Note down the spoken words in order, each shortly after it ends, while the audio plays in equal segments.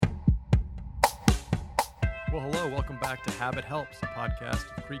Well, hello. Welcome back to Habit Helps, a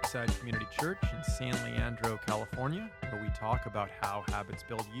podcast of Creekside Community Church in San Leandro, California, where we talk about how habits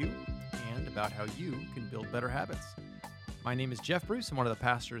build you and about how you can build better habits. My name is Jeff Bruce. I'm one of the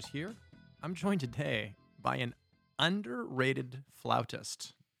pastors here. I'm joined today by an underrated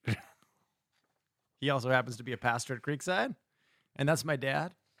flautist. He also happens to be a pastor at Creekside, and that's my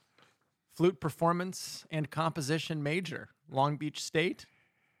dad. Flute performance and composition major, Long Beach State.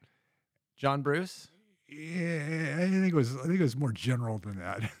 John Bruce. Yeah, I think it was more general than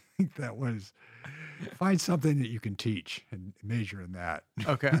that. I think that was find something that you can teach and major in that.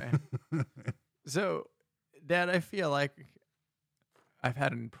 Okay. So, Dad, I feel like I've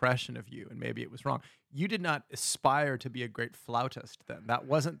had an impression of you, and maybe it was wrong. You did not aspire to be a great flautist then. That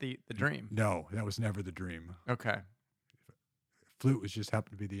wasn't the dream. No, that was never the dream. Okay. Flute was just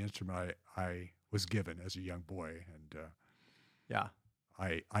happened to be the instrument I was given as a young boy, and Yeah.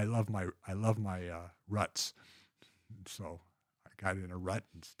 I love my ruts, so I got in a rut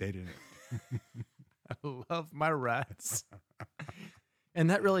and stayed in it. I love my rats. And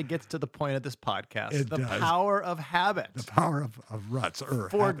that really gets to the point of this podcast. It the does. Power of habit. The power of ruts or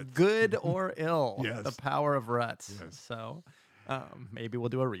For habits. good or ill. Yes. The power of ruts. Yes. So maybe we'll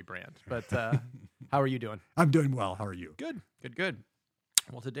do a rebrand. But how are you doing? I'm doing well. How are you? Good.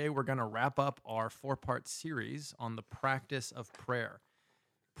 Well, today we're going to wrap up our 4-part series on the practice of prayer.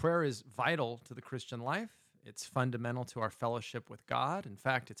 Prayer is vital to the Christian life. It's fundamental to our fellowship with God. In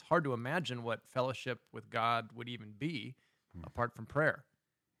fact, it's hard to imagine what fellowship with God would even be apart from prayer.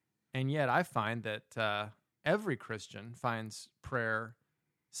 And yet I find that every Christian finds prayer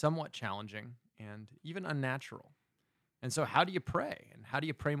somewhat challenging and even unnatural. And so how do you pray? And how do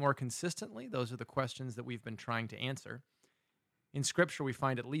you pray more consistently? Those are the questions that we've been trying to answer. In Scripture, we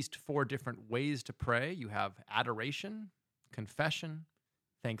find at least 4 different ways to pray. You have adoration, confession,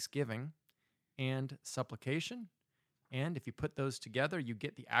 thanksgiving, and supplication. And if you put those together, you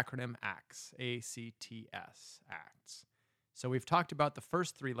get the acronym ACTS, A-C-T-S, ACTS. So we've talked about the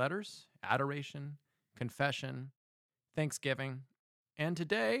first 3 letters, adoration, confession, thanksgiving, and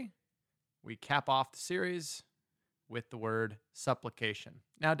today we cap off the series with the word supplication.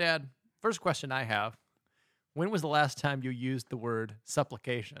 Now, Dad, first question I have, when was the last time you used the word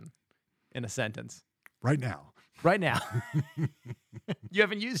supplication in a sentence? Right now. Right now. You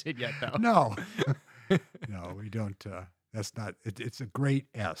haven't used it yet, though. No. No, we don't. That's not. It's a great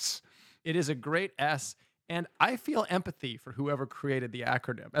S. It is a great S, and I feel empathy for whoever created the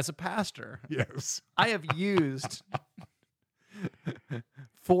acronym. As a pastor, Yes. I have used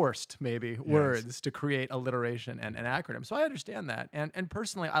forced, maybe, words to create alliteration and an acronym. So I understand that. And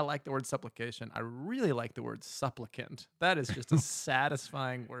personally, I like the word supplication. I really like the word supplicant. That is just a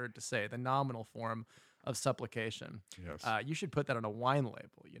satisfying word to say, the nominal form of supplication. Yes. You should put that on a wine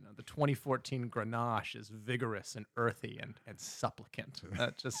label. You know, the 2014 Grenache is vigorous and earthy and supplicant.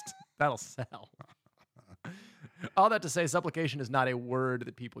 That'll sell. All that to say, supplication is not a word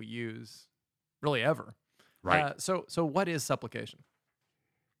that people use really ever. Right. So what is supplication?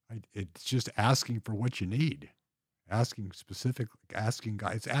 It's just asking for what you need, asking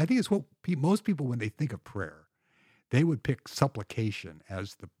God. I think it's what most people, when they think of prayer, they would pick supplication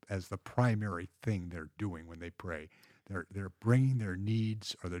as the primary thing they're doing when they pray. They're bringing their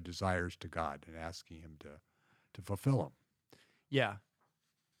needs or their desires to God and asking Him to fulfill them. Yeah.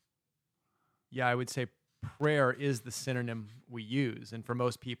 Yeah, I would say prayer is the synonym we use. And for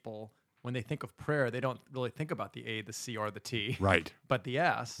most people, when they think of prayer, they don't really think about the A, the C, or the T. Right. But the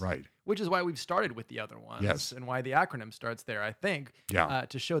S. Right. Which is why we've started with the other ones. Yes. And why the acronym starts there, I think. Yeah.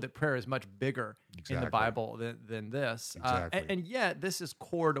 To show that prayer is much bigger in the Exactly. Bible than this. Exactly. And yet, this is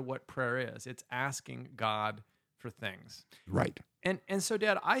core to what prayer is. It's asking God for things. Right. And so,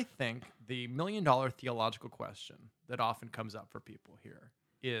 Dad, I think the $1 million theological question that often comes up for people here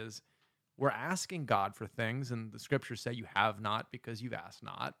is, we're asking God for things, and the Scriptures say you have not because you've asked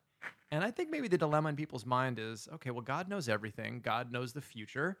not. And I think maybe the dilemma in people's mind is, okay, well, God knows everything. God knows the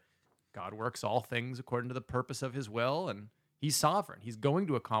future. God works all things according to the purpose of His will, and He's sovereign. He's going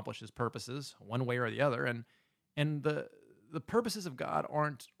to accomplish His purposes one way or the other. And the purposes of God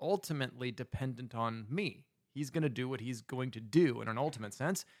aren't ultimately dependent on me. He's going to do what He's going to do in an ultimate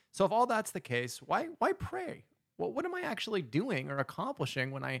sense. So if all that's the case, why pray? Well, what am I actually doing or accomplishing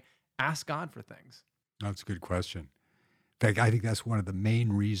when I ask God for things? That's a good question. In fact, I think that's one of the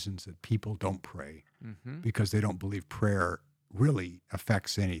main reasons that people don't pray, because they don't believe prayer really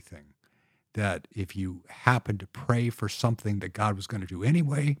affects anything. That if you happen to pray for something that God was going to do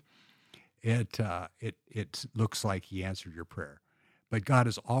anyway, it looks like He answered your prayer. But God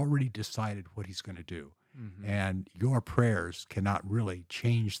has already decided what He's going to do. And your prayers cannot really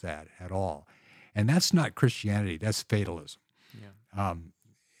change that at all. And that's not Christianity. That's fatalism. Yeah.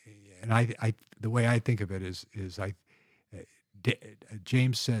 And the way I think of it is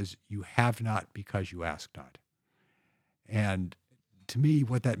James says, "You have not because you ask not." And to me,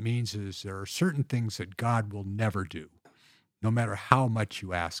 what that means is there are certain things that God will never do, no matter how much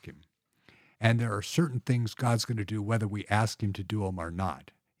you ask him. And there are certain things God's going to do whether we ask him to do them or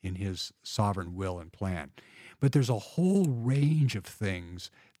not in his sovereign will and plan. But there's a whole range of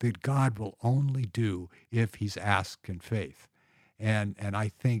things that God will only do if he's asked in faith. And I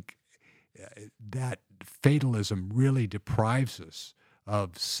think that fatalism really deprives us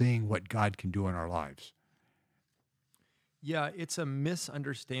of seeing what God can do in our lives. Yeah, it's a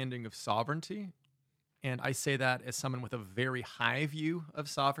misunderstanding of sovereignty. And I say that as someone with a very high view of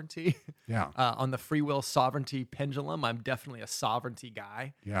sovereignty. Yeah. On the free will sovereignty pendulum, I'm definitely a sovereignty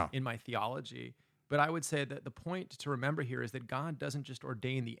guy Yeah. in my theology. But I would say that the point to remember here is that God doesn't just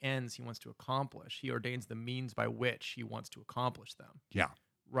ordain the ends he wants to accomplish. He ordains the means by which he wants to accomplish them. Yeah.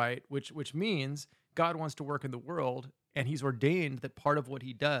 Right? Which means God wants to work in the world, and he's ordained that part of what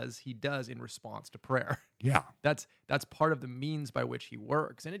he does in response to prayer. Yeah. That's part of the means by which he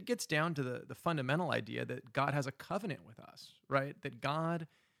works. And it gets down to the fundamental idea that God has a covenant with us, right? That God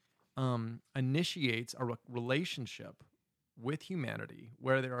initiates a relationship with humanity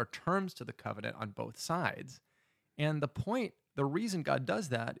where there are terms to the covenant on both sides. And the reason God does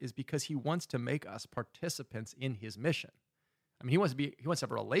that is because he wants to make us participants in his mission. I mean, he wants to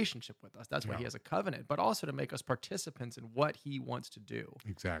have a relationship with us. That's why he has a covenant, but also to make us participants in what he wants to do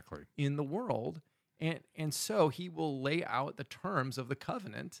Exactly. in the world. And so he will lay out the terms of the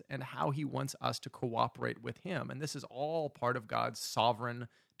covenant and how he wants us to cooperate with him. And this is all part of God's sovereign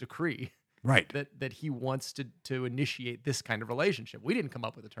decree. Right. That he wants to initiate this kind of relationship. We didn't come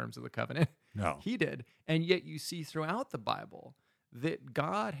up with the terms of the covenant. No. He did. And yet you see throughout the Bible that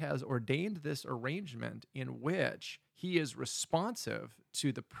God has ordained this arrangement in which he is responsive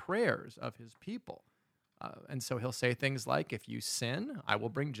to the prayers of his people. And so he'll say things like, if you sin, I will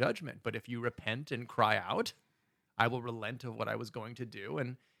bring judgment. But if you repent and cry out, I will relent of what I was going to do.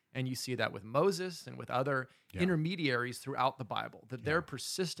 And you see that with Moses and with other intermediaries throughout the Bible, that their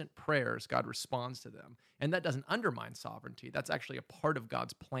persistent prayers, God responds to them. And that doesn't undermine sovereignty. That's actually a part of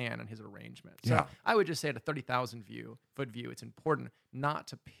God's plan and his arrangement. So I would just say at a 30,000 foot view, it's important not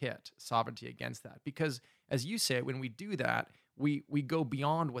to pit sovereignty against that. Because as you say, when we do that, we go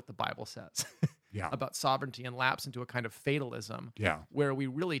beyond what the Bible says about sovereignty and lapse into a kind of fatalism where we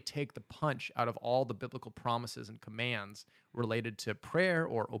really take the punch out of all the biblical promises and commands related to prayer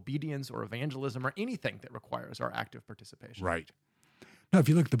or obedience or evangelism or anything that requires our active participation. Right. Now, if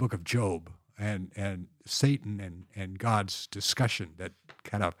you look at the book of Job and Satan and God's discussion that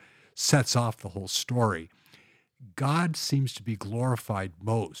kind of sets off the whole story, God seems to be glorified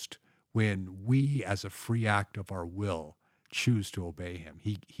most when we, as a free act of our will, choose to obey him.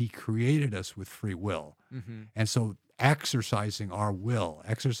 He created us with free will. Mm-hmm. And so exercising our will,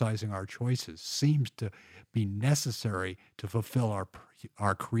 exercising our choices seems to be necessary to fulfill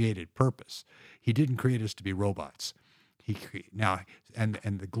our created purpose. He didn't create us to be robots. And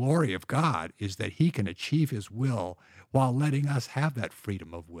the glory of God is that he can achieve his will while letting us have that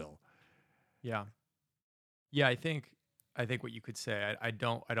freedom of will. Yeah. Yeah, I think what you could say, I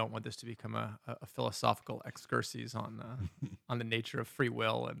don't want this to become a philosophical excursus on the nature of free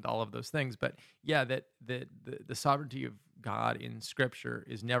will and all of those things, but yeah, that the sovereignty of God in Scripture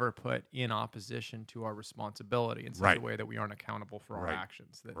is never put in opposition to our responsibility in such a way that we aren't accountable for our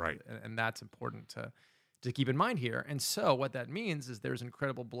actions. And that's important to keep in mind here. And so what that means is there's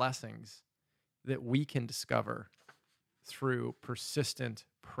incredible blessings that we can discover through persistent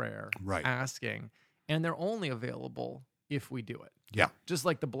prayer, asking, and they're only available if we do it. Yeah. Just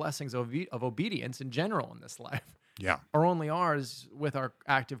like the blessings of obedience in general in this life are only ours with our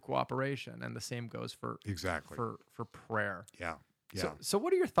active cooperation. And the same goes for prayer. Yeah. So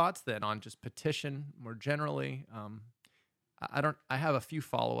what are your thoughts then on just petition more generally? I have a few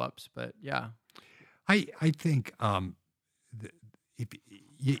follow-ups, but yeah. I think if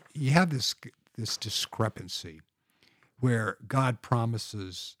you have this discrepancy where God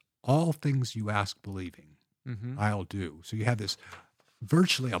promises all things you ask believing, I'll do. So you have this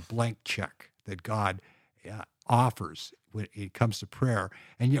virtually a blank check that God offers when it comes to prayer,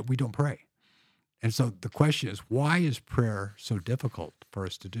 and yet we don't pray. And so the question is, why is prayer so difficult for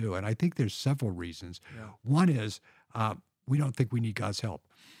us to do? And I think there's several reasons. Yeah. One is we don't think we need God's help.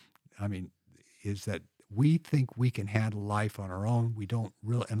 I mean, is that we think we can handle life on our own. We don't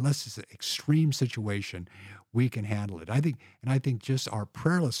really, unless it's an extreme situation, we can handle it. I think just our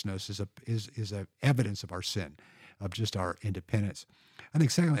prayerlessness is a evidence of our sin, of just our independence. I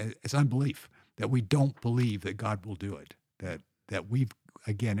think secondly, it's unbelief that we don't believe that God will do it. That we've,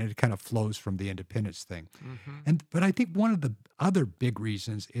 again, it kind of flows from the independence thing. But I think one of the other big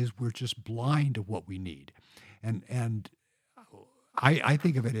reasons is we're just blind to what we need. And I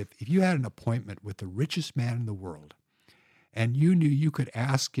think of it, if you had an appointment with the richest man in the world and you knew you could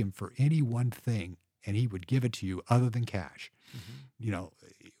ask him for any one thing and he would give it to you other than cash,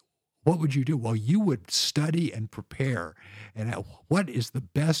 what would you do? Well, you would study and prepare. And what is the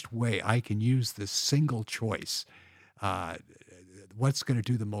best way I can use this single choice? What's going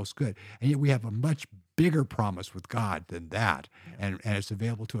to do the most good? And yet we have a much bigger promise with God than that. And it's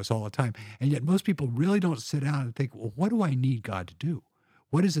available to us all the time. And yet most people really don't sit down and think, well, what do I need God to do?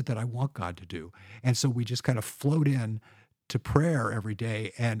 What is it that I want God to do? And so we just kind of float in to prayer every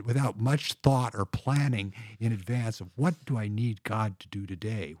day and without much thought or planning in advance of what do I need God to do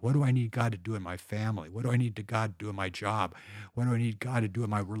today? What do I need God to do in my family? What do I need God to do in my job? What do I need God to do in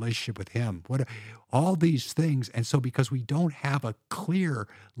my relationship with him? All these things. And so because we don't have a clear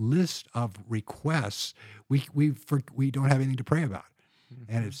list of requests, we don't have anything to pray about.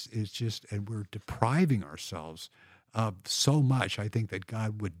 And it's just, and we're depriving ourselves of so much I think that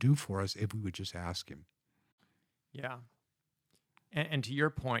God would do for us if we would just ask him. Yeah. And to your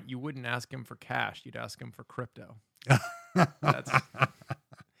point, you wouldn't ask him for cash. You'd ask him for crypto. That's,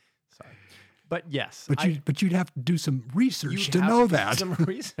 sorry. But yes. But you'd have to do some research to know that. Some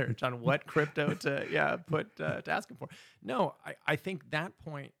research on what crypto to ask him for. No, I think that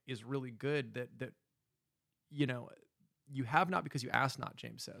point is really good that you have not because you ask not,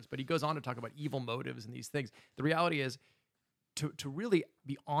 James says. But he goes on to talk about evil motives and these things. The reality is, to really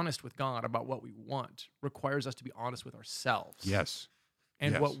be honest with God about what we want requires us to be honest with ourselves. Yes.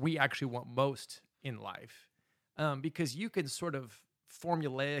 And what we actually want most in life. Because you can sort of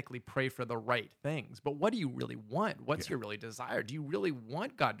formulaically pray for the right things, but what do you really want? What's your really desire? Do you really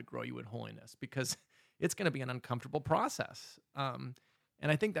want God to grow you in holiness? Because it's going to be an uncomfortable process. And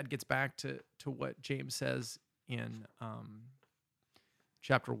I think that gets back to what James says in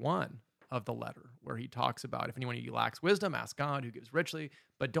chapter 1 of the letter, where he talks about if anyone of you lacks wisdom, ask God who gives richly,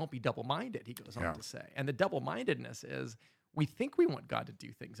 but don't be double-minded, he goes on to say. And the double-mindedness is we think we want God to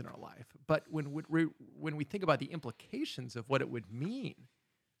do things in our life, but when we think about the implications of what it would mean,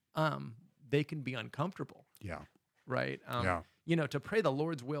 they can be uncomfortable. Yeah. Right? To pray the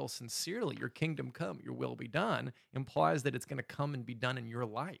Lord's will sincerely, your kingdom come, your will be done, implies that it's going to come and be done in your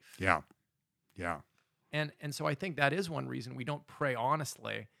life. Yeah. Yeah. And so I think that is one reason we don't pray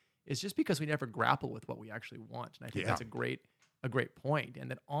honestly, is just because we never grapple with what we actually want. And I think that's a great point. And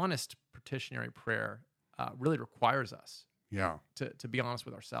that honest petitionary prayer really requires us to be honest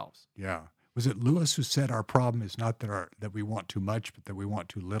with ourselves. Yeah. Was it Lewis who said our problem is not that we want too much, but that we want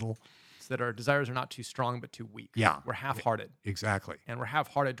too little? It's that our desires are not too strong, but too weak. Yeah. We're half-hearted. Exactly. And we're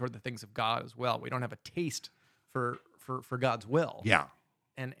half-hearted toward the things of God as well. We don't have a taste for God's will. Yeah.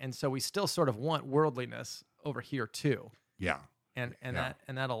 And so we still sort of want worldliness over here too. Yeah. And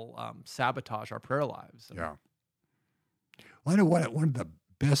that'll sabotage our prayer lives. Yeah. Well, I know one of the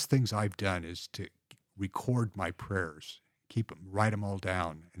best things I've done is to record my prayers, write them all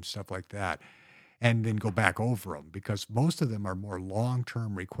down and stuff like that, and then go back over them, because most of them are more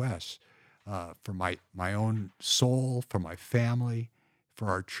long-term requests for my own soul, for my family, for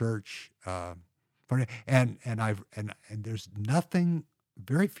our church, and there's nothing.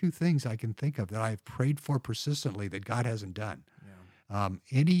 Very few things I can think of that I've prayed for persistently that God hasn't done. Yeah.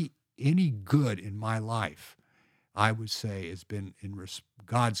 Any good in my life, I would say, has been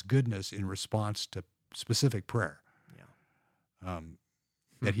God's goodness in response to specific prayer. Yeah.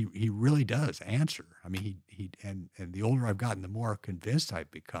 That He really does answer. I mean, and the older I've gotten, the more convinced I've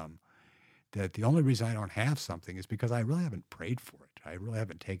become that the only reason I don't have something is because I really haven't prayed for it. I really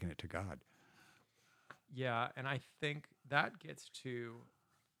haven't taken it to God. Yeah, and I think that gets to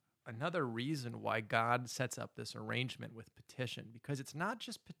another reason why God sets up this arrangement with petition, because it's not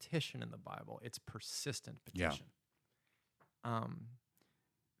just petition in the Bible, it's persistent petition. Yeah.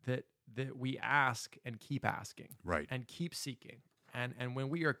 That we ask and keep asking. Right. And keep seeking. And when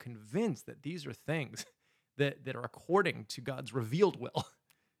we are convinced that these are things that are according to God's revealed will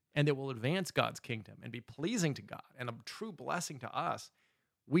and that will advance God's kingdom and be pleasing to God and a true blessing to us,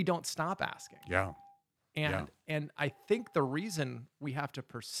 we don't stop asking. Yeah. And I think the reason we have to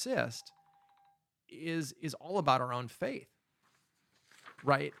persist is all about our own faith,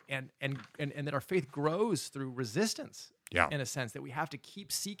 right? And that our faith grows through resistance, in a sense, that we have to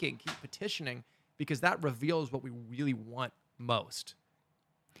keep seeking, keep petitioning, because that reveals what we really want most.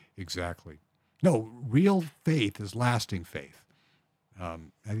 Exactly. No, real faith is lasting faith. I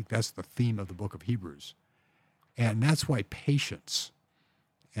think that's the theme of the book of Hebrews. And that's why patience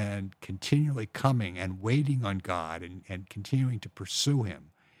and continually coming and waiting on God and continuing to pursue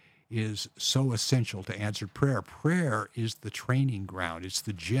him is so essential to answered prayer. Prayer is the training ground. It's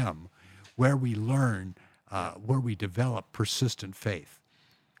the gym where we learn, where we develop persistent faith.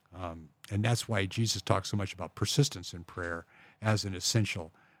 And that's why Jesus talks so much about persistence in prayer as an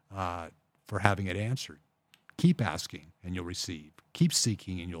essential for having it answered. Keep asking and you'll receive. Keep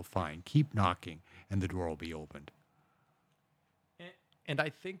seeking and you'll find. Keep knocking and the door will be opened. And I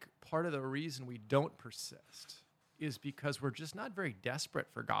think part of the reason we don't persist is because we're just not very desperate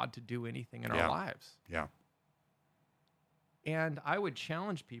for God to do anything in our lives. Yeah. And I would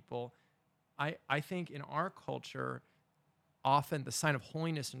challenge people. I think in our culture, often the sign of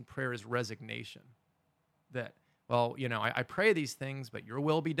holiness in prayer is resignation. That, well, I pray these things, but your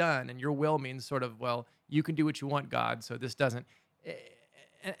will be done. And your will means sort of, well, you can do what you want, God, so this doesn't.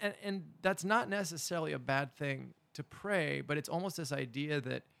 And that's not necessarily a bad thing to pray, but it's almost this idea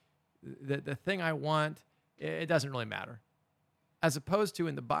that the thing I want, it doesn't really matter. As opposed to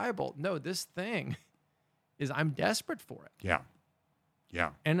in the Bible, no, this thing is I'm desperate for it. Yeah.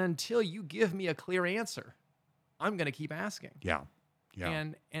 Yeah. And until you give me a clear answer, I'm going to keep asking. Yeah. Yeah.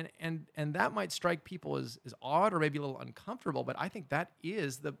 And that might strike people as odd or maybe a little uncomfortable, but I think that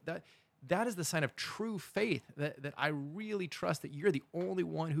is that is the sign of true faith, that I really trust that you're the only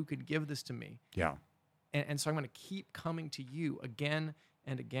one who could give this to me. Yeah. And so I'm going to keep coming to you again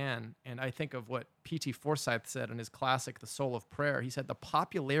and again. And I think of what P.T. Forsyth said in his classic, The Soul of Prayer. He said, the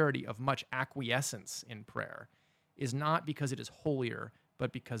popularity of much acquiescence in prayer is not because it is holier,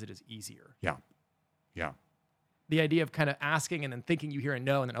 but because it is easier. Yeah. Yeah. The idea of kind of asking and then thinking you hear a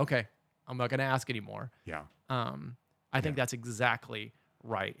no, and then, okay, I'm not going to ask anymore. Yeah. I think that's exactly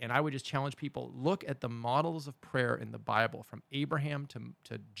right. And I would just challenge people, look at the models of prayer in the Bible, from Abraham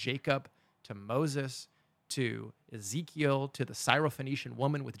to Jacob to Moses to Ezekiel to the Syrophoenician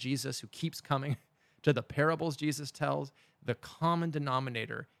woman with Jesus who keeps coming, to the parables Jesus tells. The common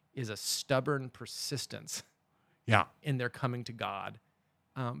denominator is a stubborn persistence in their coming to God.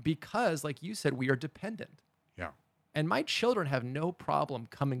 Because, like you said, we are dependent. Yeah. And my children have no problem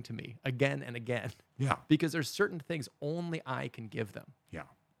coming to me again and again. Yeah. Because there's certain things only I can give them. Yeah.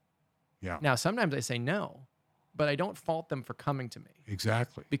 Yeah. Now, sometimes I say no, but I don't fault them for coming to me.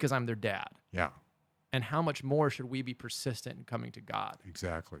 Exactly. Because I'm their dad. Yeah. And how much more should we be persistent in coming to God?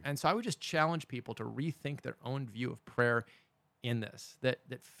 Exactly. And so I would just challenge people to rethink their own view of prayer in this, that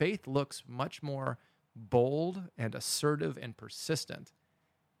faith looks much more bold and assertive and persistent.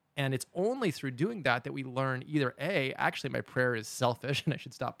 And it's only through doing that we learn either A, actually my prayer is selfish and I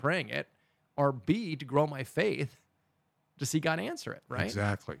should stop praying it, or B, to grow my faith to see God answer it, right?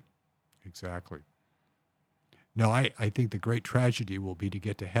 Exactly. No, I think the great tragedy will be to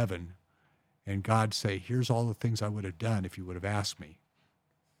get to heaven and God say, here's all the things I would have done if you would have asked me.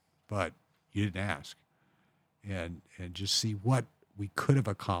 But you didn't ask. And just see what we could have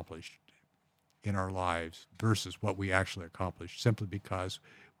accomplished in our lives versus what we actually accomplished, simply because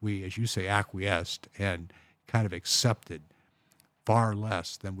we, as you say, acquiesced and kind of accepted far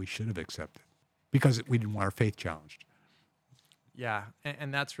less than we should have accepted because we didn't want our faith challenged. Yeah,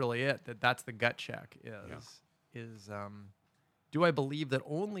 and that's really it. That's the gut check is do I believe that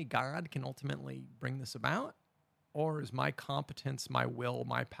only God can ultimately bring this about? Or is my competence, my will,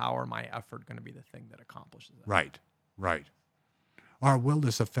 my power, my effort going to be the thing that accomplishes that? Right. Or will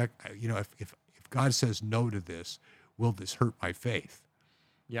this affect, if God says no to this, will this hurt my faith?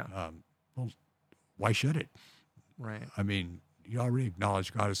 Yeah. Well, why should it? Right. I mean, you already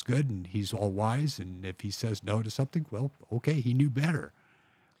acknowledge God is good and he's all wise. And if he says no to something, well, okay, he knew better.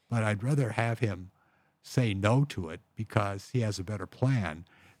 But I'd rather have him say no to it because he has a better plan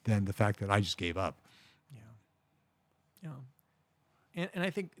than the fact that I just gave up. Yeah. And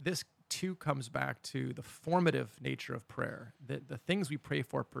I think this too comes back to the formative nature of prayer. That the things we pray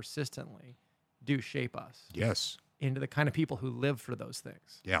for persistently do shape us. Yes. Into the kind of people who live for those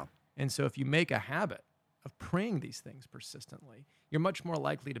things. Yeah. And so if you make a habit of praying these things persistently, you're much more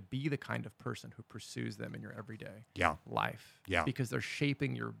likely to be the kind of person who pursues them in your everyday life. Yeah. Because they're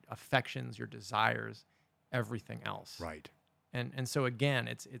shaping your affections, your desires, everything else. Right. And so again,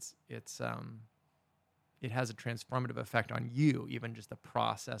 it has a transformative effect on you, even just the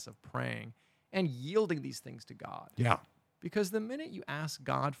process of praying and yielding these things to God. Yeah. Because the minute you ask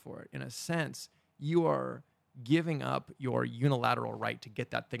God for it, in a sense, you are giving up your unilateral right to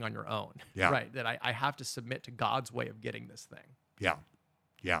get that thing on your own. Yeah. Right? That I have to submit to God's way of getting this thing. Yeah.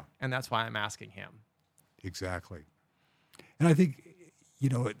 Yeah. And that's why I'm asking him. Exactly. And I think,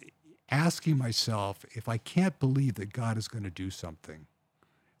 asking myself, if I can't believe that God is going to do something,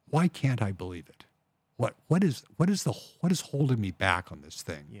 why can't I believe it? what is holding me back on this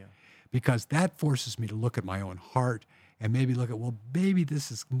thing? Yeah. Because that forces me to look at my own heart and maybe look at, well, maybe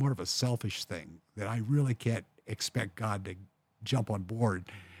this is more of a selfish thing that I really can't expect God to jump on board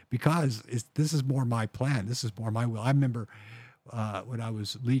because this is more my plan. This is more my will. I remember when I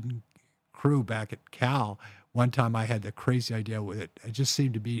was leading crew back at Cal, one time I had the crazy idea with it. It just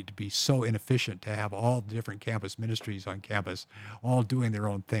seemed to be so inefficient to have all the different campus ministries on campus all doing their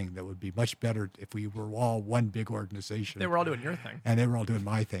own thing. That would be much better if we were all one big organization. They were all doing your thing. And they were all doing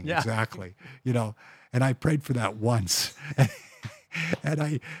my thing. Yeah. Exactly. And I prayed for that once.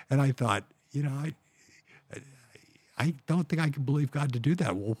 and I thought, I don't think I can believe God to do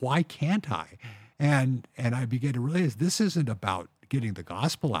that. Well, why can't I? And I began to realize this isn't about getting the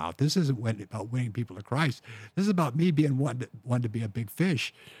gospel out. This isn't about winning people to Christ. This is about me being one to be a big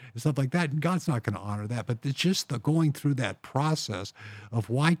fish and stuff like that. And God's not going to honor that. But it's just the going through that process of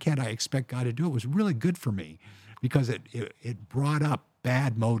why can't I expect God to do it was really good for me because it brought up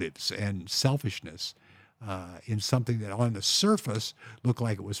bad motives and selfishness in something that on the surface looked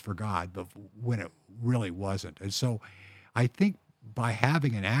like it was for God, but when it really wasn't. And so I think by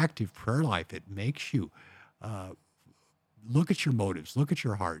having an active prayer life, it makes you look at your motives, look at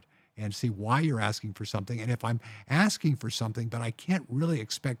your heart, and see why you're asking for something. And if I'm asking for something, but I can't really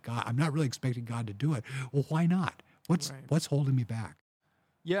expect God, I'm not really expecting God to do it, well, why not? What's holding me back?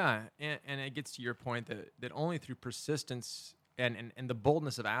 Yeah, and it gets to your point that only through persistence and the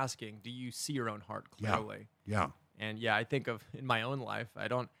boldness of asking do you see your own heart clearly. Yeah. And yeah, I think of in my own life, I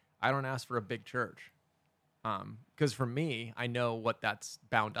don't ask for a big church, because for me, I know what that's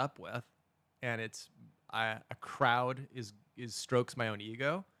bound up with, and it's a crowd is strokes my own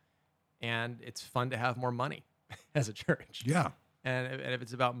ego, and it's fun to have more money as a church. Yeah. And if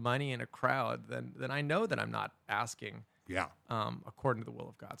it's about money and a crowd, then I know that I'm not asking. Yeah. According to the will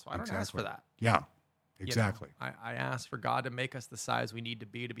of God. So I don't ask for that. Yeah. Exactly. I ask for God to make us the size we need to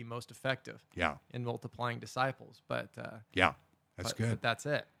be most effective. Yeah. In multiplying disciples. But yeah, that's good. But that's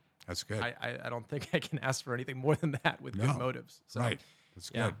it. That's good. I don't think I can ask for anything more than that with good motives. So, right. That's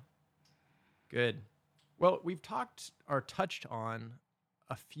good. Yeah. Good. Well, we've touched on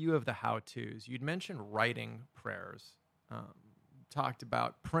a few of the how-tos. You'd mentioned writing prayers. Talked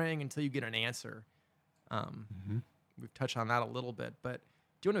about praying until you get an answer. We've touched on that a little bit, but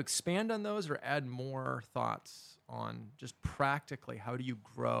do you want to expand on those or add more thoughts on just practically how do you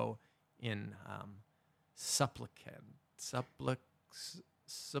grow in supplicating?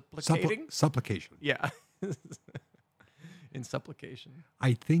 Supplication. Yeah. In supplication.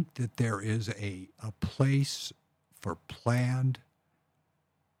 I think that there is a place for planned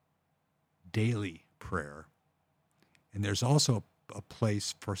daily prayer, and there's also a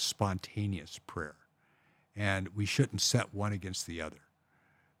place for spontaneous prayer. And we shouldn't set one against the other,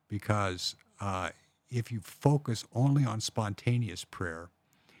 because if you focus only on spontaneous prayer,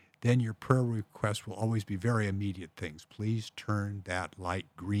 then your prayer requests will always be very immediate things. Please turn that light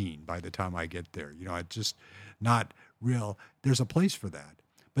green by the time I get there. It's just not real. There's a place for that.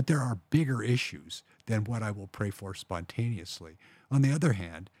 But there are bigger issues than what I will pray for spontaneously. On the other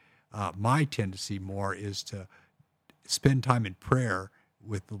hand, my tendency more is to spend time in prayer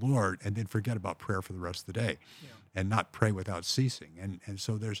with the Lord and then forget about prayer for the rest of the day and not pray without ceasing. And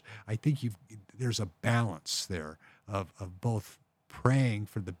so I think there's a balance there of both praying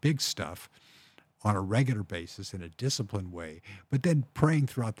for the big stuff on a regular basis in a disciplined way, but then praying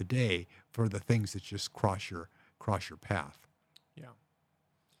throughout the day for the things that just cross your path. Yeah.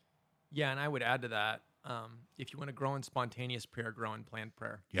 Yeah, and I would add to that, if you want to grow in spontaneous prayer, grow in planned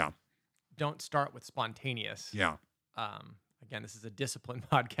prayer. Yeah. Don't start with spontaneous. Yeah. Again, this is a discipline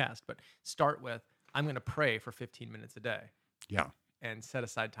podcast, but start with, I'm going to pray for 15 minutes a day. Yeah. And set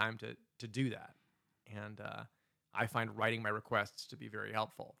aside time to do that. And I find writing my requests to be very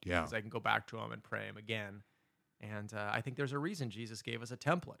helpful. Yeah. Because I can go back to them and pray them again. And I think there's a reason Jesus gave us a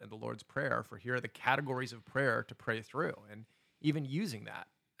template in the Lord's Prayer for here are the categories of prayer to pray through. And even using that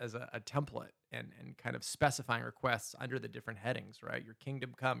as a template and kind of specifying requests under the different headings, right? Your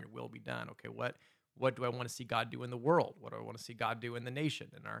kingdom come, your will be done. Okay, what do I want to see God do in the world? What do I want to see God do in the nation,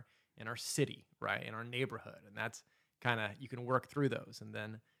 in our city, right? In our neighborhood? And that's kind of, you can work through those. And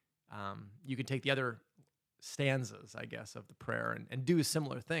then you can take the other stanzas, I guess, of the prayer and do a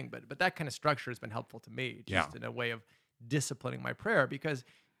similar thing. But that kind of structure has been helpful to me, just in a way of disciplining my prayer, because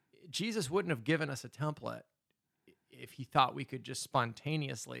Jesus wouldn't have given us a template if he thought we could just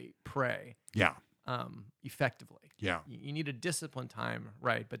spontaneously pray effectively. Yeah. You need a disciplined time,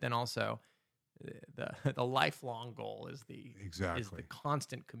 right? But then also the lifelong goal is the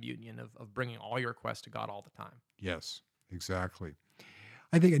constant communion of bringing all your requests to God all the time. Yes, exactly.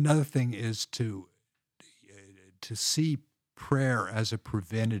 I think another thing is to to see prayer as a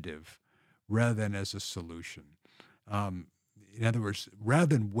preventative rather than as a solution. In other words,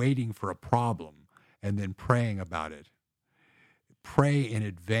 rather than waiting for a problem and then praying about it, pray in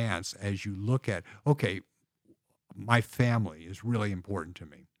advance as you look at, okay, my family is really important to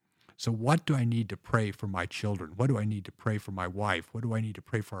me. So what do I need to pray for my children? What do I need to pray for my wife? What do I need to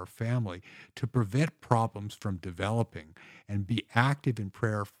pray for our family to prevent problems from developing and be active in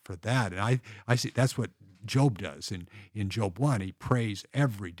prayer for that? And I see that's what Job does. In Job 1, he prays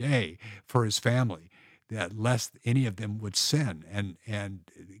every day for his family that lest any of them would sin and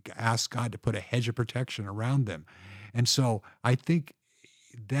ask God to put a hedge of protection around them. And so I think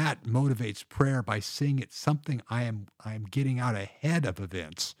that motivates prayer by seeing it something I am getting out ahead of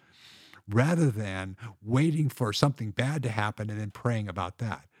events rather than waiting for something bad to happen and then praying about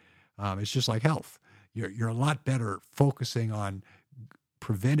that. It's just like health. You're a lot better focusing on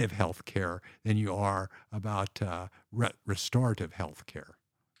preventive health care than you are about restorative health care.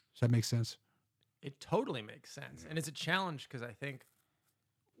 Does that make sense? It totally makes sense. And it's a challenge because I think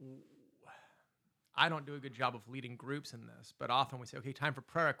I don't do a good job of leading groups in this, but often we say, okay, time for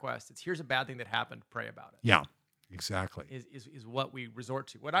prayer requests. It's here's a bad thing that happened, pray about it. Yeah, exactly. Is what we resort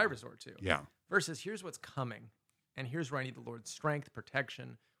to, what I resort to. Yeah. Versus here's what's coming, and here's where I need the Lord's strength,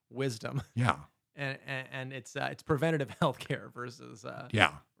 protection, wisdom. Yeah. And it's preventative health care versus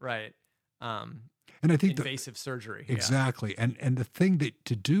right. And I think invasive surgery. Exactly. Yeah. And the thing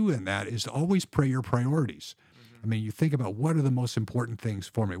to do in that is to always pray your priorities. I mean, you think about what are the most important things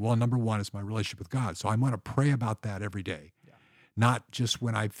for me? Well, number one is my relationship with God. So I'm going to pray about that every day. Yeah. Not just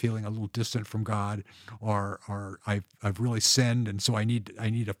when I'm feeling a little distant from God or I've really sinned and so I need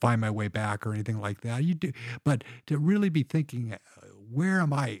to find my way back or anything like that. You do, but to really be thinking, where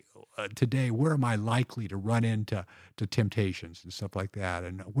am I today? Where am I likely to run into temptations and stuff like that?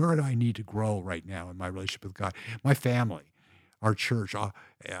 And where do I need to grow right now in my relationship with God? My family, our church,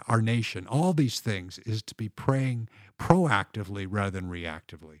 our nation, all these things is to be praying proactively rather than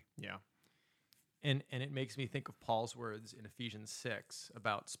reactively. Yeah. And it makes me think of Paul's words in Ephesians 6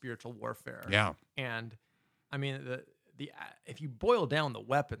 about spiritual warfare. Yeah. And I mean, the if you boil down the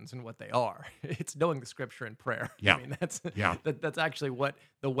weapons and what they are, it's knowing the scripture and prayer. Yeah. I mean, that's yeah. that's actually what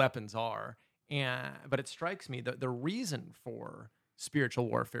the weapons are. But it strikes me that the reason for spiritual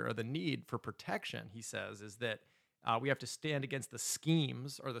warfare or the need for protection, he says, is that we have to stand against the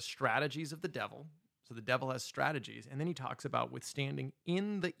schemes or the strategies of the devil. So the devil has strategies. And then he talks about withstanding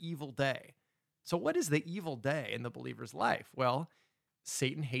in the evil day. So what is the evil day in the believer's life? Well,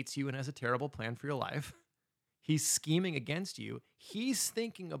 Satan hates you and has a terrible plan for your life. He's scheming against you. He's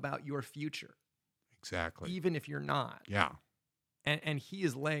thinking about your future. Exactly. Even if you're not. Yeah. And he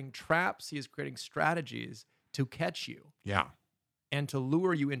is laying traps. He is creating strategies to catch you. Yeah. And to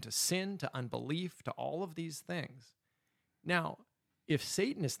lure you into sin, to unbelief, to all of these things. Now, if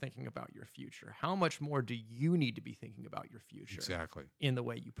Satan is thinking about your future, how much more do you need to be thinking about your future? Exactly. In the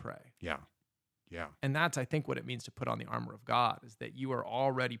way you pray. Yeah. Yeah. And that's, I think, what it means to put on the armor of God, is that you are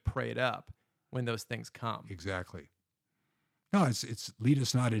already prayed up when those things come. Exactly. No, it's lead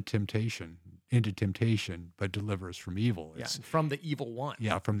us not into temptation, but deliver us from evil. It's from the evil one.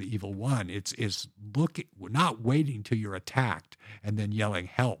 Yeah, from the evil one. It's not waiting till you're attacked and then yelling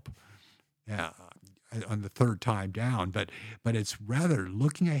help on the third time down, but it's rather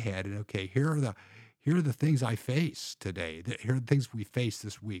looking ahead and okay, here are the things I face today. Here are the things we face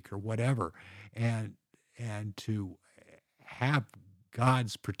this week or whatever, and to have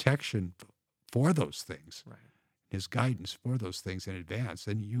God's protection for those things. Right. His guidance for those things in advance,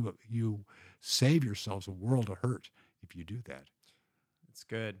 and you save yourselves a world of hurt if you do that. That's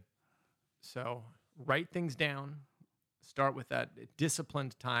good. So write things down. Start with that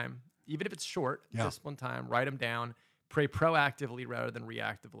disciplined time, even if it's short. Yeah. Disciplined time. Write them down. Pray proactively rather than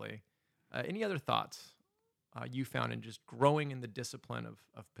reactively. Any other thoughts you found in just growing in the discipline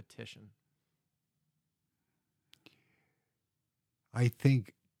of petition? I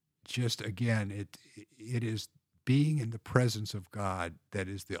think just again, it is being in the presence of God that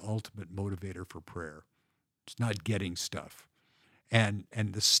is the ultimate motivator for prayer. It's not getting stuff. And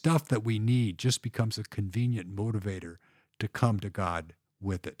the stuff that we need just becomes a convenient motivator to come to God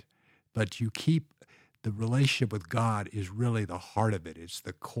with it. But you keep the relationship with God is really the heart of it. It's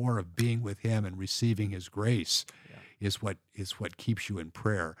the core of being with him and receiving his grace is what keeps you in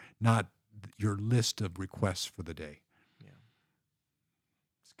prayer, not your list of requests for the day. Yeah.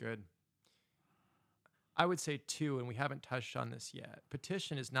 It's good. I would say, too, and we haven't touched on this yet,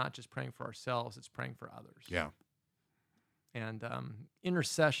 petition is not just praying for ourselves, it's praying for others. Yeah. And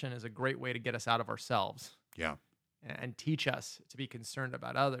intercession is a great way to get us out of ourselves. Yeah. And teach us to be concerned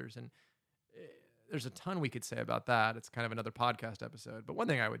about others. And there's a ton we could say about that. It's kind of another podcast episode. But one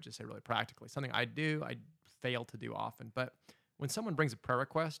thing I would just say really practically, something I fail to do often. But when someone brings a prayer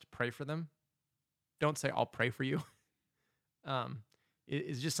request, pray for them. Don't say, I'll pray for you.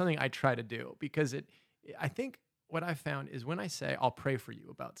 It's just something I try to do because I think what I found is when I say, I'll pray for you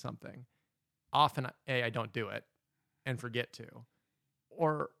about something, often A, I don't do it and forget to.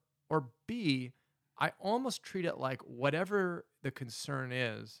 Or B, I almost treat it like whatever the concern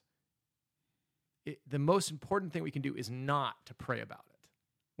is, the most important thing we can do is not to pray about it.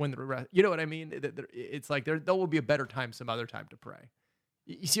 When the rest, you know what I mean? It's like there will be a better time some other time to pray.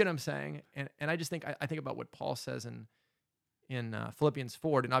 You see what I'm saying? And I just think I think about what Paul says in Philippians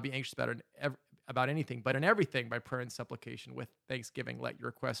 4, to not be anxious about anything, but in everything by prayer and supplication with thanksgiving, let your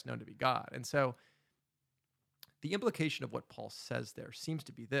requests known to be God. And so the implication of what Paul says there seems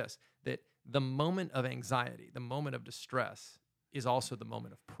to be this, that the moment of anxiety, the moment of distress is also the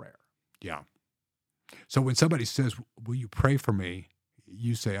moment of prayer. Yeah. So when somebody says, will you pray for me?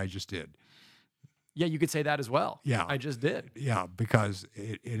 You say, I just did. Yeah, you could say that as well. Yeah. I just did. Yeah, because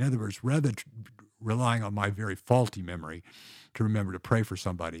in other words, rather than relying on my very faulty memory to remember to pray for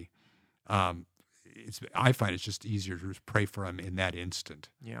somebody, I find it's just easier to just pray for them in that instant.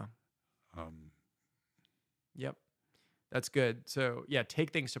 Yeah. Yep. That's good. So yeah,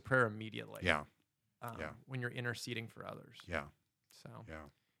 take things to prayer immediately. Yeah. When you're interceding for others. Yeah. So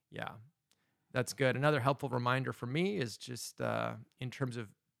yeah. That's good. Another helpful reminder for me is just in terms of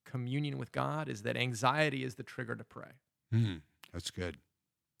communion with God is that anxiety is the trigger to pray. That's good.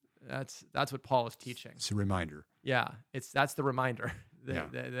 That's what Paul is teaching. It's a reminder. Yeah, that's the reminder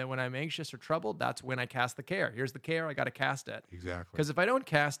that when I'm anxious or troubled, that's when I cast the care. Here's the care, I got to cast it. Exactly. Because if I don't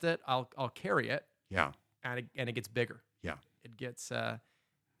cast it, I'll carry it. Yeah. And it gets bigger. Yeah. It gets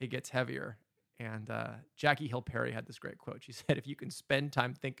heavier. And Jackie Hill Perry had this great quote. She said, if you can spend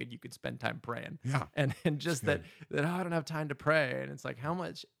time thinking, you can spend time praying. Yeah. And just that I don't have time to pray. And it's like, how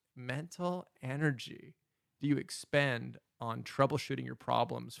much mental energy do you expend on troubleshooting your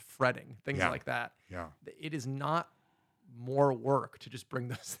problems, fretting, things like that? Yeah. It is not more work to just bring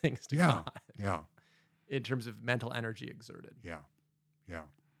those things to God. Yeah. In terms of mental energy exerted. Yeah. Yeah.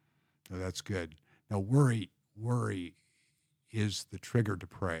 No, that's good. Now, worry is the trigger to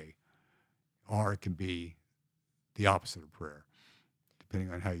pray, or it can be the opposite of prayer,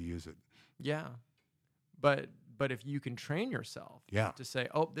 depending on how you use it. Yeah. But if you can train yourself to say,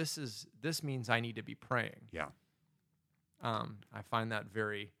 oh, this means I need to be praying. Yeah. I find that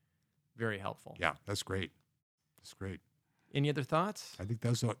very, very helpful. Yeah, that's great. That's great. Any other thoughts? I think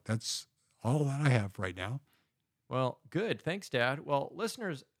that's all that I have right now. Well, good. Thanks, Dad. Well,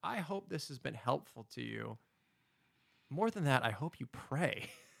 listeners, I hope this has been helpful to you. More than that, I hope you pray.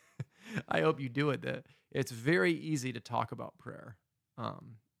 I hope you do it. It's very easy to talk about prayer.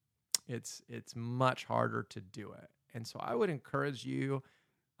 It's much harder to do it. And so I would encourage you,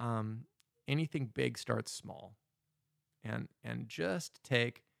 anything big starts small. And just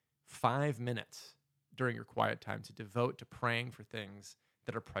take 5 minutes during your quiet time to devote to praying for things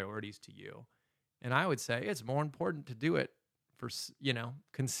that are priorities to you. And I would say it's more important to do it for,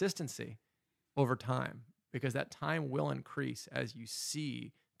 consistency over time, because that time will increase as you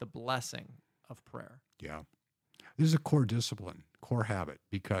see the blessing of prayer. Yeah. This is a core discipline, core habit,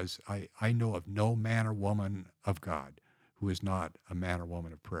 because I know of no man or woman of God who is not a man or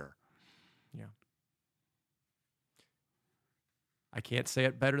woman of prayer. Yeah. I can't say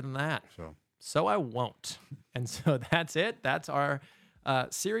it better than that. So I won't. And so that's it. That's our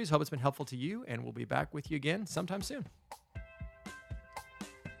series. Hope it's been helpful to you, and we'll be back with you again sometime soon.